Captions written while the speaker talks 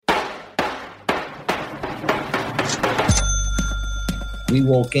we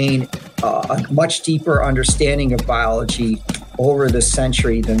will gain a much deeper understanding of biology over the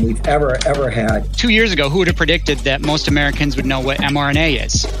century than we've ever had. 2 years ago, who would have predicted that most Americans would know what mRNA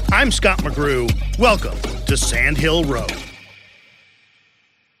is? I'm Scott McGrew. Welcome to Sand Hill Road.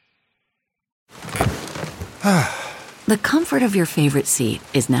 The comfort of your favorite seat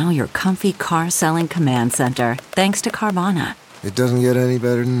is now your comfy car-selling command center, thanks to Carvana. It doesn't get any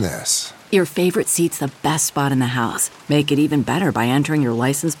better than this. Your favorite seat's the best spot in the house. Make it even better by entering your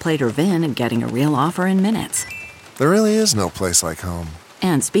license plate or VIN and getting a real offer in minutes. There really is no place like home.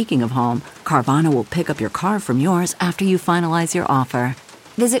 And speaking of home, Carvana will pick up your car from yours after you finalize your offer.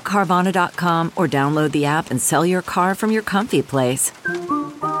 Visit Carvana.com or download the app and sell your car from your comfy place.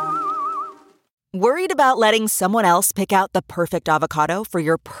 Worried about letting someone else pick out the perfect avocado for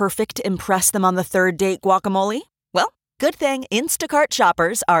your perfect impress-them-on-the-third-date guacamole? Well, good thing Instacart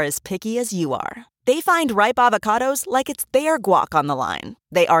shoppers are as picky as you are. They find ripe avocados like it's their guac on the line.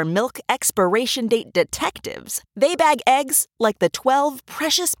 They are milk expiration date detectives. They bag eggs like the 12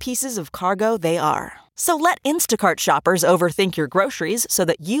 precious pieces of cargo they are. So let Instacart shoppers overthink your groceries so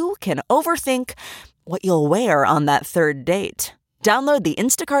that you can overthink what you'll wear on that third date. Download the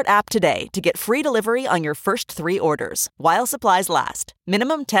Instacart app today to get free delivery on your first 3 orders, while supplies last.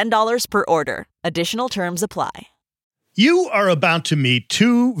 Minimum $10 per order. Additional terms apply. You are about to meet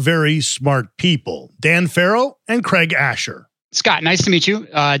two very smart people, Dan Farrow and Craig Asher. Scott, nice to meet you.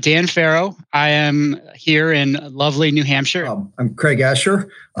 Dan Farrow. I am here in lovely New Hampshire. I'm Craig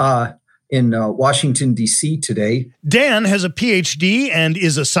Asher in Washington, D.C. today. Dan has a PhD and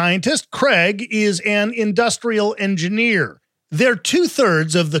is a scientist. Craig is an industrial engineer. They're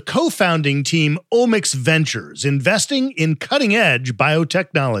 2/3 of the co-founding team OMX Ventures, investing in cutting-edge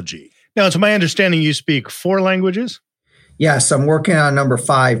biotechnology. Now, it's my understanding you speak 4 languages? Yes, I'm working on number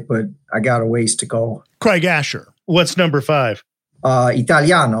 5, but I got a ways to go. Craig Asher, what's number 5?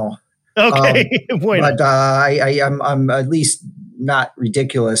 Italiano. Okay, but I'm at least not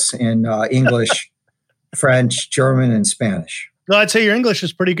ridiculous in English, French, German, and Spanish. Well, I'd say your English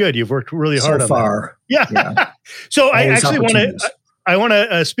is pretty good. You've worked really hard on far. That. Yeah. So I actually want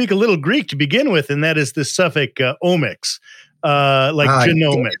to speak a little Greek to begin with, and that is the suffix OMX,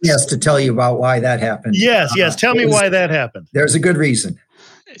 genomics. Yes, to tell you about why that happened. Yes. Tell me why that happened. There's a good reason.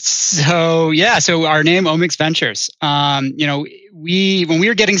 So our name OMX Ventures. When we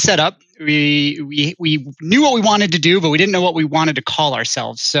were getting set up, we knew what we wanted to do, but we didn't know what we wanted to call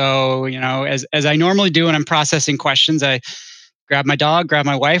ourselves. So as I normally do when I'm processing questions, I grab my dog, grab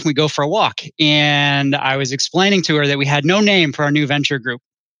my wife, and we go for a walk. And I was explaining to her that we had no name for our new venture group.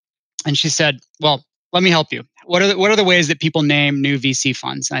 And she said, well, let me help you. What are the ways that people name new VC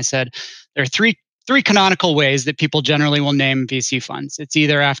funds? And I said, there are three canonical ways that people generally will name VC funds. It's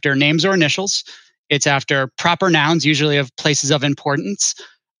either after names or initials. It's after proper nouns, usually of places of importance.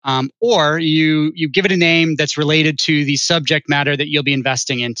 Or you give it a name that's related to the subject matter that you'll be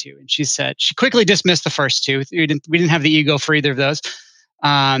investing into. And she quickly dismissed the first 2. We didn't have the ego for either of those.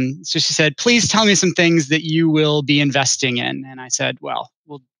 So she said, please tell me some things that you will be investing in. And I said, well,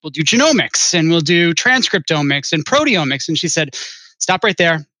 we'll do genomics and we'll do transcriptomics and proteomics. And she said, stop right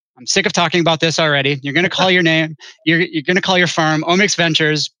there. I'm sick of talking about this already. You're going to call your name. You're going to call your firm OMX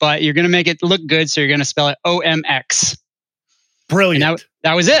Ventures, but you're going to make it look good. So you're going to spell it OMX. Brilliant.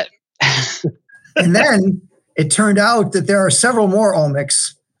 That was it. And then it turned out that there are several more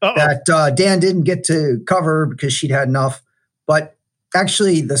OMX that Dan didn't get to cover because she'd had enough. But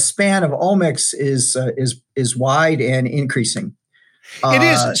actually, the span of OMX is wide and increasing. It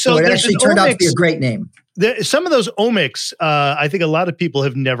is. So it actually turned out to be a great name. Some of those OMX, I think a lot of people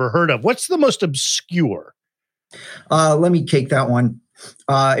have never heard of. What's the most obscure? Let me take that one,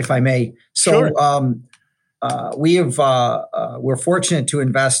 if I may. So. Sure. We're fortunate to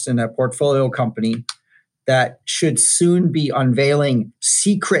invest in a portfolio company that should soon be unveiling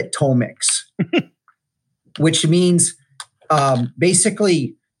secretomics, which means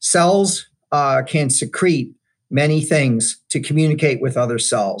basically cells can secrete many things to communicate with other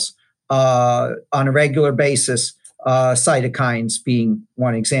cells on a regular basis, cytokines being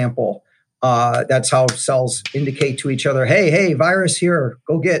one example. That's how cells indicate to each other, hey, virus here,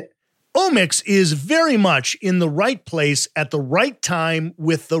 go get. OMX is very much in the right place at the right time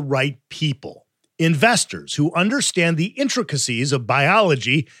with the right people. Investors who understand the intricacies of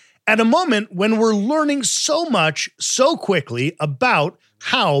biology at a moment when we're learning so much so quickly about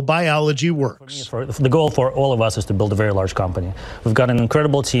how biology works. The goal for all of us is to build a very large company. We've got an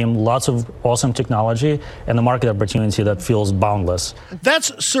incredible team, lots of awesome technology, and a market opportunity that feels boundless.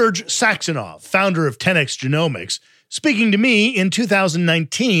 That's Serge Saxonov, founder of 10x Genomics, speaking to me in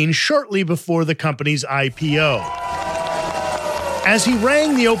 2019, shortly before the company's IPO. As he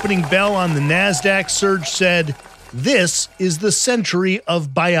rang the opening bell on the NASDAQ, Serge said, "This is the century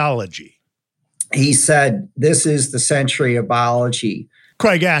of biology." He said, "This is the century of biology."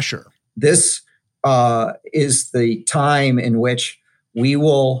 Craig Asher. This is the time in which we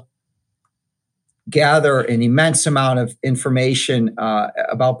will gather an immense amount of information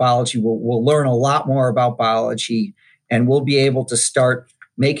about biology. We'll learn a lot more about biology, and we'll be able to start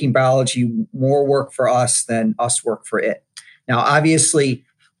making biology more work for us than us work for it. Now, obviously,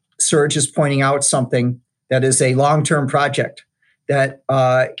 Serge is pointing out something that is a long-term project, that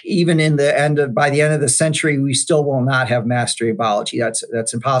even by the end of the century, we still will not have mastery of biology.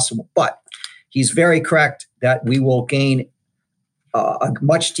 That's impossible. But he's very correct that we will gain a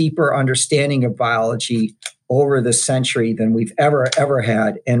much deeper understanding of biology over the century than we've ever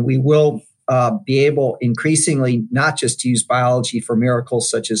had. And we will be able increasingly not just to use biology for miracles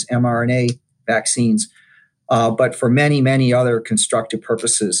such as mRNA vaccines, but for many, many other constructive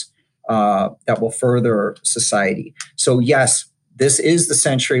purposes that will further society. So yes, this is the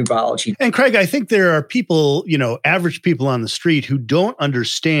century of biology. And Craig, I think there are people, average people on the street who don't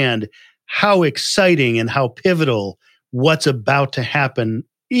understand how exciting and how pivotal what's about to happen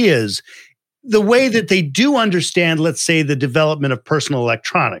is. The way that they do understand, let's say, the development of personal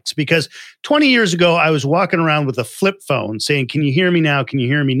electronics. Because 20 years ago, I was walking around with a flip phone saying, "Can you hear me now? Can you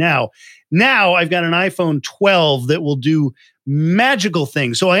hear me now?" Now I've got an iPhone 12 that will do magical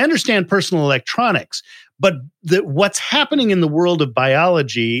things. So I understand personal electronics, but what's happening in the world of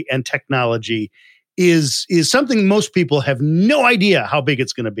biology and technology is something most people have no idea how big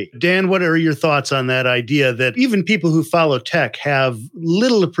it's going to be. Dan, what are your thoughts on that idea that even people who follow tech have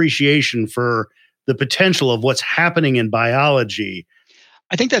little appreciation for the potential of what's happening in biology?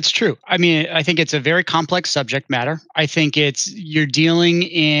 I think that's true. I mean, I think it's a very complex subject matter. I think you're dealing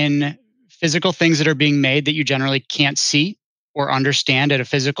in physical things that are being made that you generally can't see or understand at a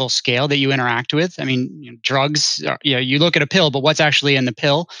physical scale that you interact with. I mean, drugs, you look at a pill, but what's actually in the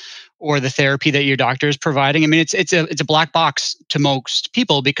pill or the therapy that your doctor is providing? I mean, it's a black box to most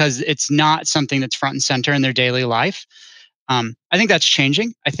people because it's not something that's front and center in their daily life. I think that's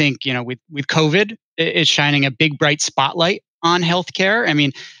changing. I think, with COVID, it's shining a big bright spotlight on healthcare. I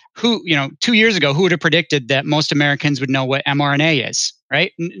mean, 2 years ago, who would have predicted that most Americans would know what mRNA is,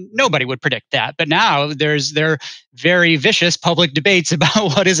 right? Nobody would predict that. But now there are very vicious public debates about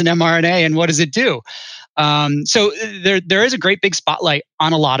what is an mRNA and what does it do. So there is a great big spotlight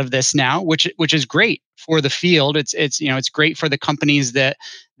on a lot of this now, which is great for the field. It's great for the companies that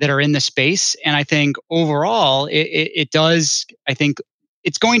are in the space. And I think overall, it does. I think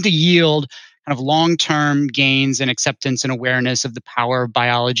it's going to yield kind of long-term gains and acceptance and awareness of the power of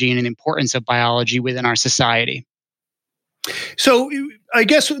biology and the importance of biology within our society. So I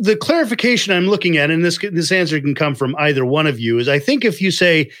guess the clarification I'm looking at, and this answer can come from either one of you, is I think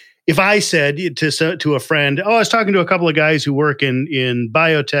if I said to a friend, "Oh, I was talking to a couple of guys who work in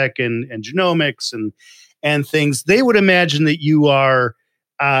biotech and genomics and things," they would imagine that you are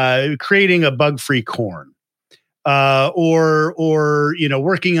creating a bug-free corn. Or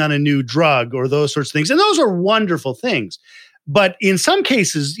working on a new drug or those sorts of things. And those are wonderful things. But in some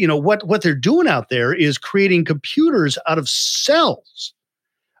cases, what they're doing out there is creating computers out of cells.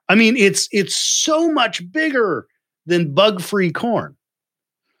 I mean, it's so much bigger than bug-free corn.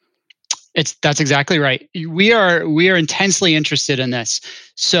 That's exactly right. We are intensely interested in this.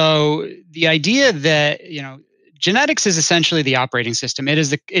 So the idea that, genetics is essentially the operating system.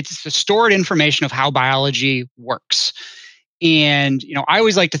 It's the stored information of how biology works. And, I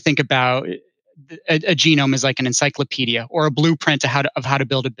always like to think about a genome as like an encyclopedia or a blueprint of how to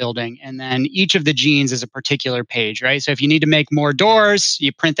build a building. And then each of the genes is a particular page, right? So if you need to make more doors,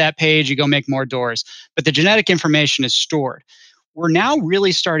 you print that page, you go make more doors. But the genetic information is stored. We're now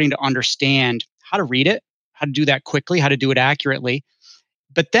really starting to understand how to read it, how to do that quickly, how to do it accurately.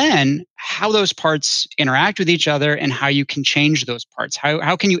 But then how those parts interact with each other and how you can change those parts.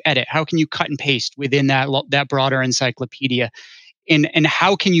 How can you edit? How can you cut and paste within that broader encyclopedia? And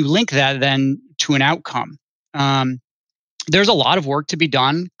how can you link that then to an outcome? There's a lot of work to be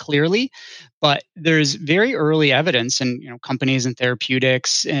done, clearly, but there's very early evidence in companies and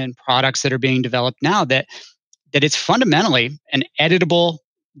therapeutics and products that are being developed now that it's fundamentally an editable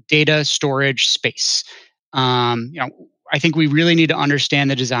data storage space. I think we really need to understand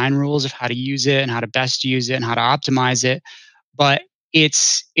the design rules of how to use it and how to best use it and how to optimize it. But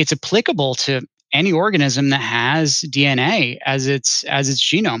it's applicable to any organism that has DNA as its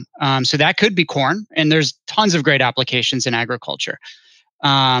genome. So that could be corn, and there's tons of great applications in agriculture.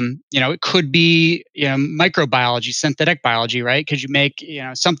 It could be microbiology, synthetic biology, right? Could you make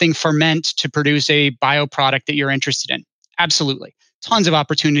something ferment to produce a bioproduct that you're interested in? Absolutely. Tons of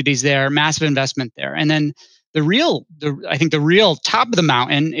opportunities there, massive investment there. And then I think the real top of the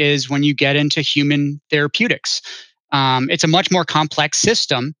mountain is when you get into human therapeutics. It's a much more complex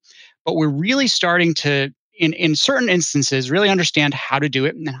system, but we're really starting to, in certain instances, really understand how to do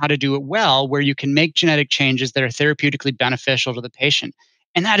it and how to do it well, where you can make genetic changes that are therapeutically beneficial to the patient.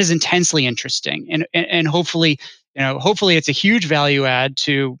 And that is intensely interesting. And hopefully, hopefully it's a huge value add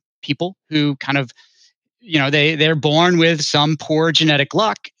to people who kind of, they're born with some poor genetic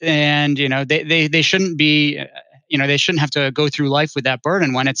luck, and they shouldn't be, they shouldn't have to go through life with that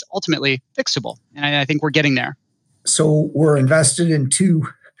burden when it's ultimately fixable. And I think we're getting there. So we're invested in two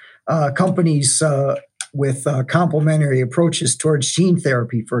companies with complementary approaches towards gene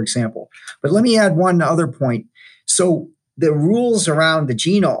therapy, for example. But let me add one other point. So the rules around the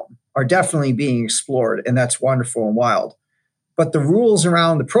genome are definitely being explored, and that's wonderful and wild. But the rules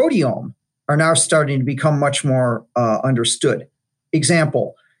around the proteome are now starting to become much more understood.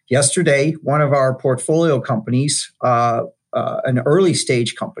 Example, yesterday, one of our portfolio companies, an early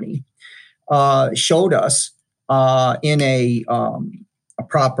stage company, showed us in a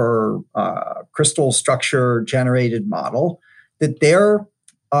proper crystal structure generated model that their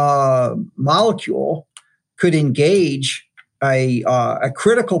molecule could engage a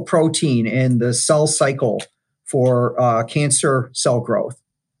critical protein in the cell cycle for cancer cell growth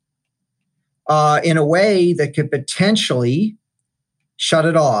in a way that could potentially shut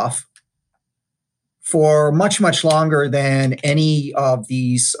it off for much, much longer than any of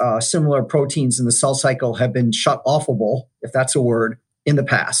these similar proteins in the cell cycle have been shut offable, if that's a word, in the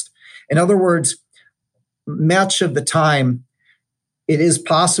past. In other words, much of the time, it is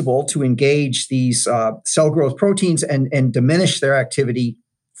possible to engage these cell growth proteins and diminish their activity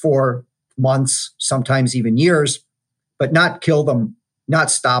for months, sometimes even years, but not kill them, not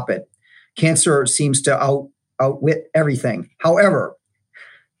stop it. Cancer seems to outwit everything. However,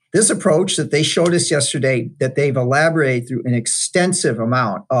 this approach that they showed us yesterday, that they've elaborated through an extensive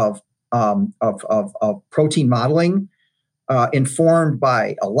amount of protein modeling, informed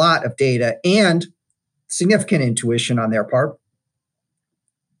by a lot of data and significant intuition on their part,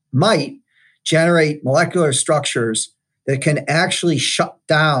 might generate molecular structures that can actually shut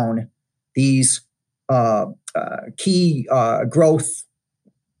down these key growth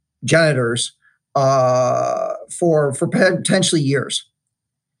generators for potentially years,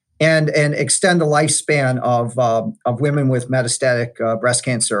 and extend the lifespan of women with metastatic breast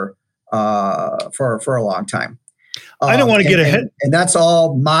cancer for a long time. I don't want to get ahead, and that's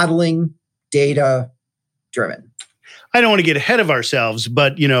all modeling data driven. I don't want to get ahead of ourselves,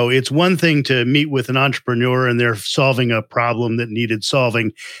 but it's one thing to meet with an entrepreneur and they're solving a problem that needed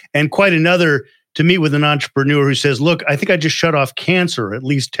solving, and quite another to meet with an entrepreneur who says, "Look, I think I just shut off cancer, at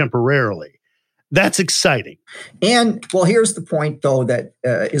least temporarily." That's exciting. And well, here's the point, though, that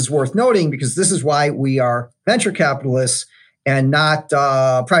is worth noting, because this is why we are venture capitalists and not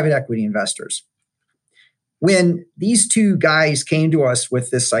private equity investors. When these two guys came to us with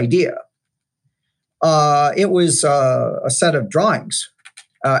this idea, it was a set of drawings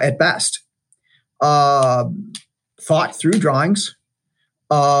at best, thought through drawings,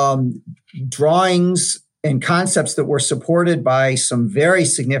 drawings and concepts that were supported by some very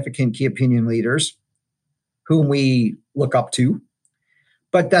significant key opinion leaders whom we look up to.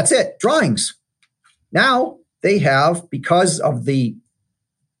 But that's it, drawings. Now they have, because of the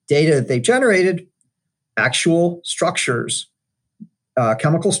data that they've generated, actual structures,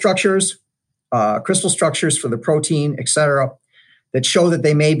 chemical structures, crystal structures for the protein, et cetera, that show that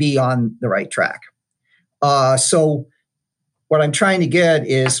they may be on the right track. So what I'm trying to get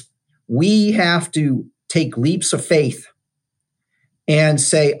is, we have to take leaps of faith and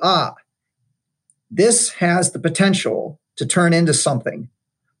say, this has the potential to turn into something.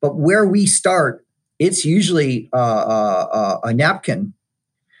 But where we start, it's usually a napkin.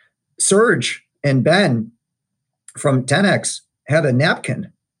 Serge and Ben from 10X had a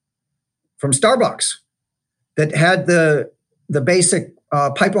napkin from Starbucks that had the basic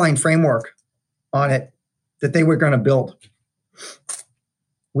pipeline framework on it that they were going to build.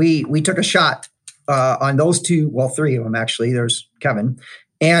 We took a shot on those two, well, three of them actually. There's Kevin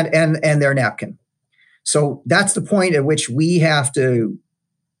and their napkin. So that's the point at which we have to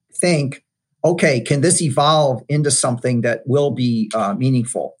think, okay, can this evolve into something that will be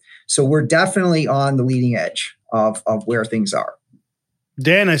meaningful? So we're definitely on the leading edge of where things are.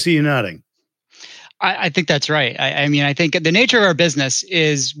 Dan, I see you nodding. I think that's right. I mean, I think the nature of our business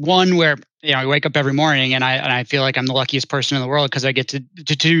is one where, I wake up every morning and I feel like I'm the luckiest person in the world because I get to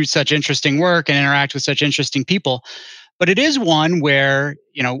do such interesting work and interact with such interesting people. But it is one where,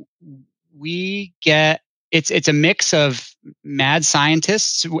 we get it's a mix of mad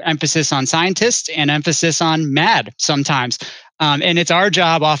scientists, emphasis on scientists, and emphasis on mad sometimes. And it's our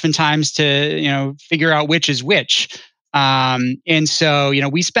job oftentimes to figure out which is which. And so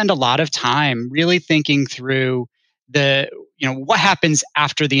we spend a lot of time really thinking through what happens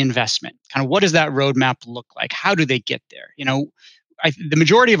after the investment. Kind of what does that roadmap look like? How do they get there? The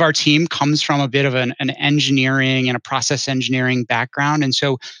majority of our team comes from a bit of an engineering and a process engineering background. And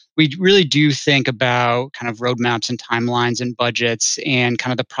so we really do think about kind of roadmaps and timelines and budgets and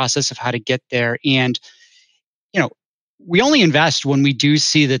kind of the process of how to get there. And, we only invest when we do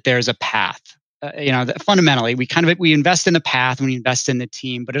see that there's a path. That fundamentally, we invest in the path and we invest in the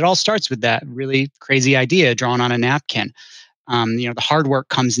team, but it all starts with that really crazy idea drawn on a napkin. The hard work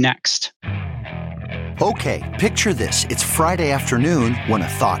comes next. Okay, picture this. It's Friday afternoon when a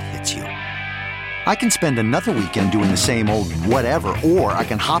thought hits you. I can spend another weekend doing the same old whatever, or I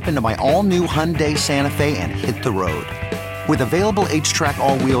can hop into my all-new Hyundai Santa Fe and hit the road. With available H-Track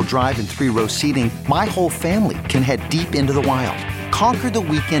all-wheel drive and 3-row seating, my whole family can head deep into the wild. Conquer the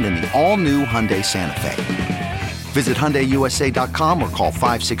weekend in the all-new Hyundai Santa Fe. Visit HyundaiUSA.com or call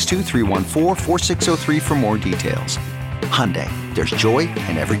 562-314-4603 for more details. Hyundai, there's joy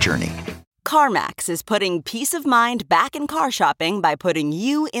in every journey. CarMax is putting peace of mind back in car shopping by putting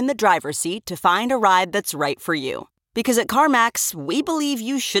you in the driver's seat to find a ride that's right for you. Because at CarMax, we believe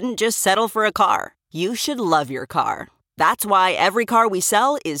you shouldn't just settle for a car. You should love your car. That's why every car we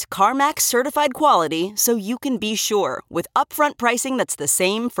sell is CarMax certified quality, so you can be sure with upfront pricing that's the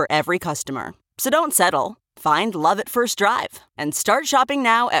same for every customer. So don't settle. Find love at first drive and start shopping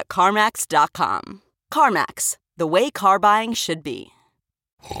now at CarMax.com. CarMax, the way car buying should be.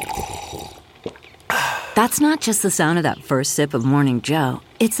 That's not just the sound of that first sip of Morning Joe.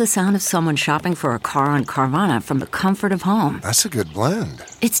 It's the sound of someone shopping for a car on Carvana from the comfort of home. That's a good blend.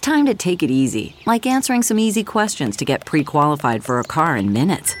 It's time to take it easy, like answering some easy questions to get pre-qualified for a car in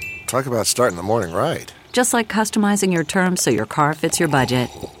minutes. Talk about starting the morning right. Just like customizing your terms so your car fits your budget.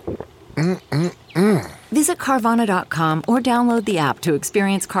 Visit Carvana.com or download the app to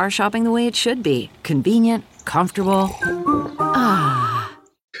experience car shopping the way it should be. Convenient, comfortable.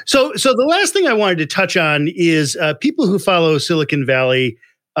 So the last thing I wanted to touch on is people who follow Silicon Valley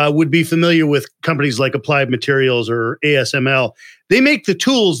would be familiar with companies like Applied Materials or ASML. They make the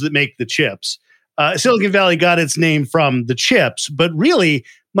tools that make the chips. Silicon Valley got its name from the chips, but really,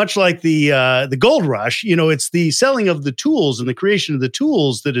 much like the gold rush, it's the selling of the tools and the creation of the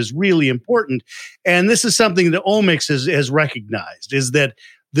tools that is really important. And this is something that OMX has recognized, is that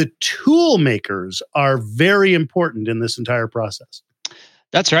the tool makers are very important in this entire process.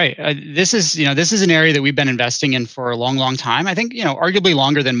 That's right. This is an area that we've been investing in for a long, long time. I think, arguably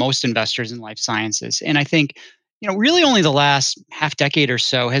longer than most investors in life sciences. And I think, really only the last half decade or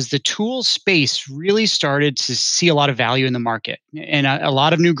so has the tool space really started to see a lot of value in the market. And a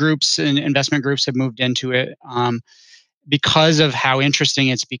lot of new groups and investment groups have moved into it because of how interesting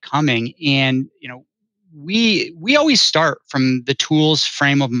it's becoming. And, we always start from the tools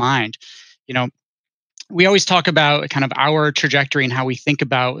frame of mind. We always talk about kind of our trajectory and how we think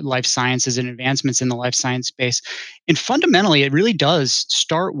about life sciences and advancements in the life science space. And fundamentally, it really does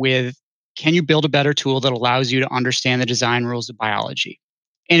start with, can you build a better tool that allows you to understand the design rules of biology?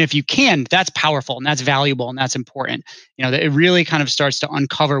 And if you can, that's powerful and that's valuable and that's important. That it really kind of starts to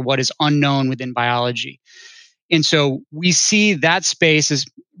uncover what is unknown within biology. And so we see that space as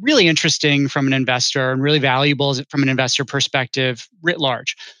really interesting from an investor and really valuable from an investor perspective writ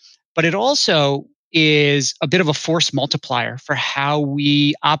large. But it also is a bit of a force multiplier for how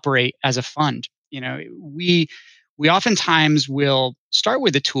we operate as a fund. We oftentimes will start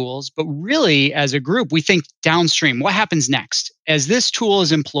with the tools, but really as a group, we think downstream. What happens next? As this tool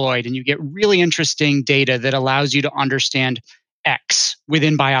is employed and you get really interesting data that allows you to understand X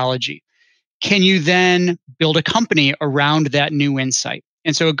within biology, can you then build a company around that new insight?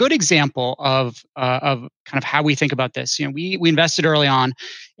 And so a good example of kind of how we think about this, we invested early on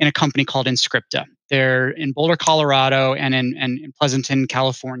in a company called Inscripta. They're in Boulder, Colorado, and in Pleasanton,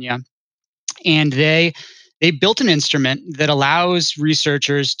 California. And they built an instrument that allows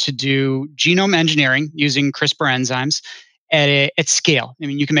researchers to do genome engineering using CRISPR enzymes at scale. I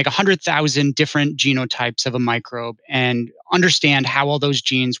mean, you can make 100,000 different genotypes of a microbe and understand how all those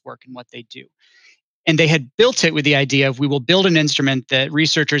genes work and what they do. And they had built it with the idea of, we will build an instrument that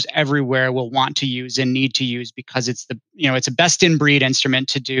researchers everywhere will want to use and need to use because it's it's a best in breed instrument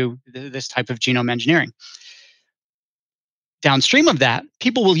to do this type of genome engineering. downstream of that,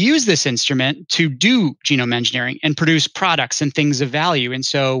 people will use this instrument to do genome engineering and produce products and things of value. And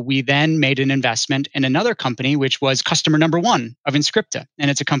so we then made an investment in another company, which was customer number one of Inscripta.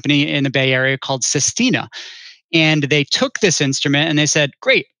 And it's a company in the Bay Area called Sistina. And they took this instrument and they said,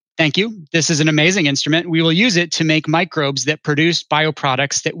 great, thank you. This is an amazing instrument. We will use it to make microbes that produce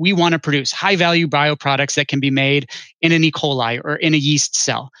bioproducts that we want to produce, high-value bioproducts that can be made in an E. coli or in a yeast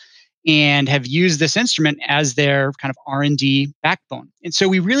cell, and have used this instrument as their kind of R&D backbone. And so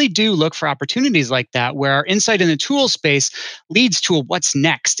we really do look for opportunities like that where our insight in the tool space leads to a what's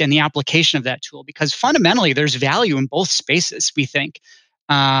next and the application of that tool, because fundamentally there's value in both spaces, we think.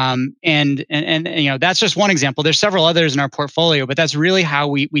 And that's just one example. There's several others in our portfolio, but that's really how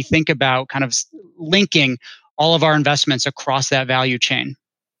we think about kind of linking all of our investments across that value chain.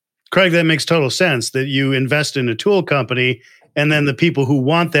 Craig, that makes total sense that you invest in a tool company and then the people who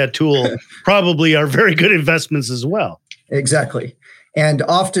want that tool probably are very good investments as well. Exactly. And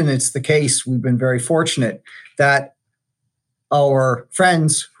often it's the case, we've been very fortunate that our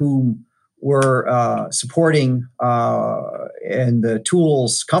friends who were supporting and the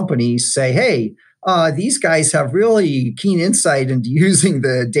tools companies say, hey, these guys have really keen insight into using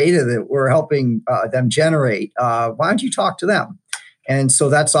the data that we're helping them generate. Why don't you talk to them? And so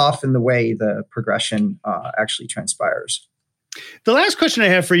that's often the way the progression actually transpires. The last question I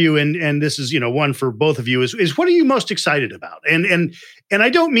have for you, and this is, one for both of you, is what are you most excited about? And I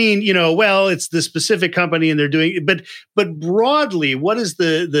don't mean, well, it's the specific company and they're doing it, but broadly, what is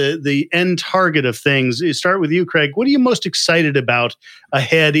the end target of things? Start with you, Craig. What are you most excited about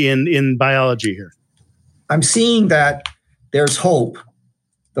ahead in biology here? I'm seeing that there's hope.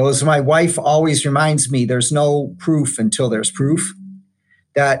 My wife always reminds me, there's no proof until there's proof,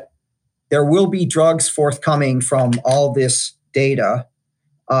 that there will be drugs forthcoming from all this data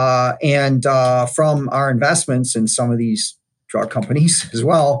and from our investments in some of these drug companies as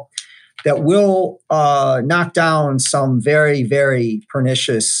well, that will knock down some very, very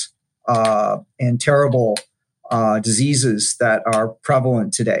pernicious and terrible diseases that are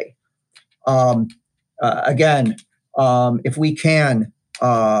prevalent today. Again, if we can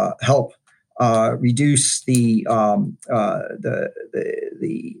help reduce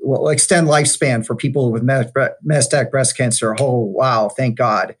extend lifespan for people with metastatic breast cancer. Oh, wow, thank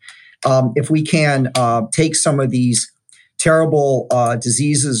God. If we can take some of these terrible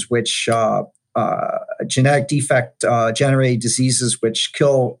diseases, which genetic defect generated diseases, which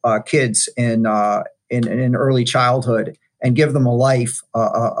kill kids in early childhood, and give them a life,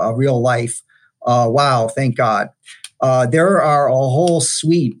 a real life. Wow, thank God. There are a whole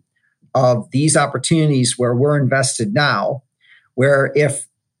suite of these opportunities where we're invested now, where if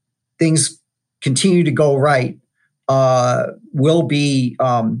things continue to go right, will be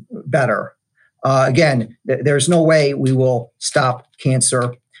better. Again, there's no way we will stop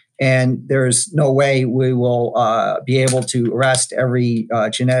cancer, and there's no way we will be able to arrest every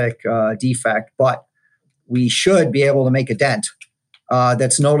genetic defect, but we should be able to make a dent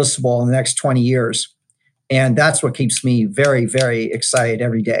that's noticeable in the next 20 years. And that's what keeps me very, very excited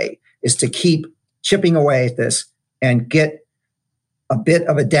every day, is to keep chipping away at this and get a bit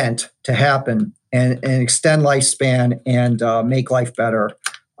of a dent to happen and extend lifespan and make life better.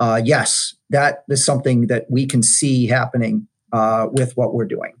 Yes, that is something that we can see happening with what we're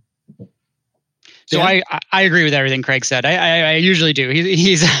doing. So I agree with everything Craig said. I usually do.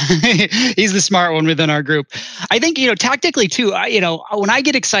 He's he's the smart one within our group. I think, tactically too, when I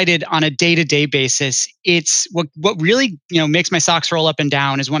get excited on a day-to-day basis, it's what really, makes my socks roll up and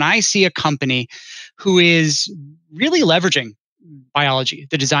down is when I see a company who is really leveraging biology,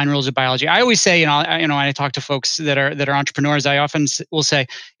 the design rules of biology. I always say, when I talk to folks that are entrepreneurs, I often will say,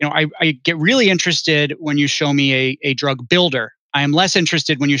 I get really interested when you show me a drug builder. I am less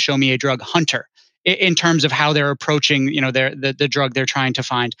interested when you show me a drug hunter, in terms of how they're approaching, the drug they're trying to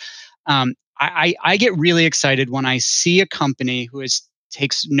find. I get really excited when I see a company who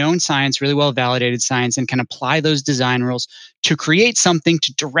takes known science, really well validated science, and can apply those design rules to create something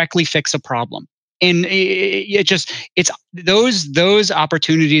to directly fix a problem. And it's those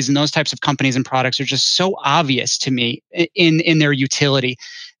opportunities and those types of companies and products are just so obvious to me in their utility,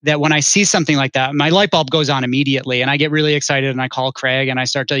 that when I see something like that, my light bulb goes on immediately, and I get really excited, and I call Craig and I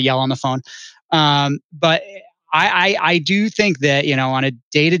start to yell on the phone. But I do think that, on a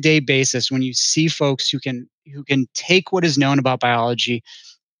day-to-day basis, when you see folks who can take what is known about biology,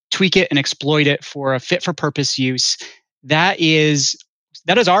 tweak it and exploit it for a fit for purpose use, that is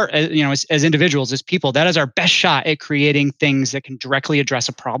our, as individuals, as people, that is our best shot at creating things that can directly address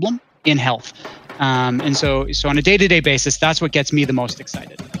a problem in health. And so on a day-to-day basis, that's what gets me the most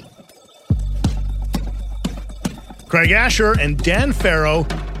excited. Craig Asher and Dan Farrow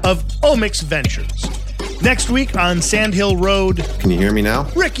of OMX Ventures. Next week on Sand Hill Road, Can you hear me now?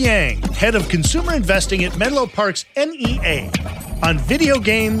 Rick Yang, head of consumer investing at Menlo Park's NEA, on video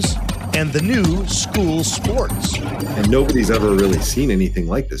games and the new school sports. And nobody's ever really seen anything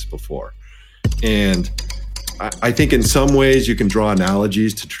like this before. And I think in some ways you can draw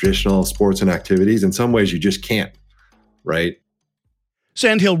analogies to traditional sports and activities. In some ways you just can't, right?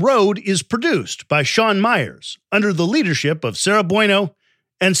 Sand Hill Road is produced by Sean Myers under the leadership of Sarah Bueno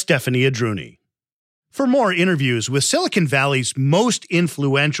and Stephanie Adruni. For more interviews with Silicon Valley's most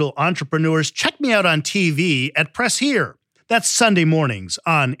influential entrepreneurs, check me out on TV at Press Here. That's Sunday mornings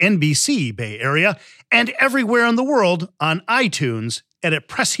on NBC Bay Area and everywhere in the world on iTunes and at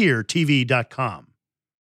PressHereTV.com.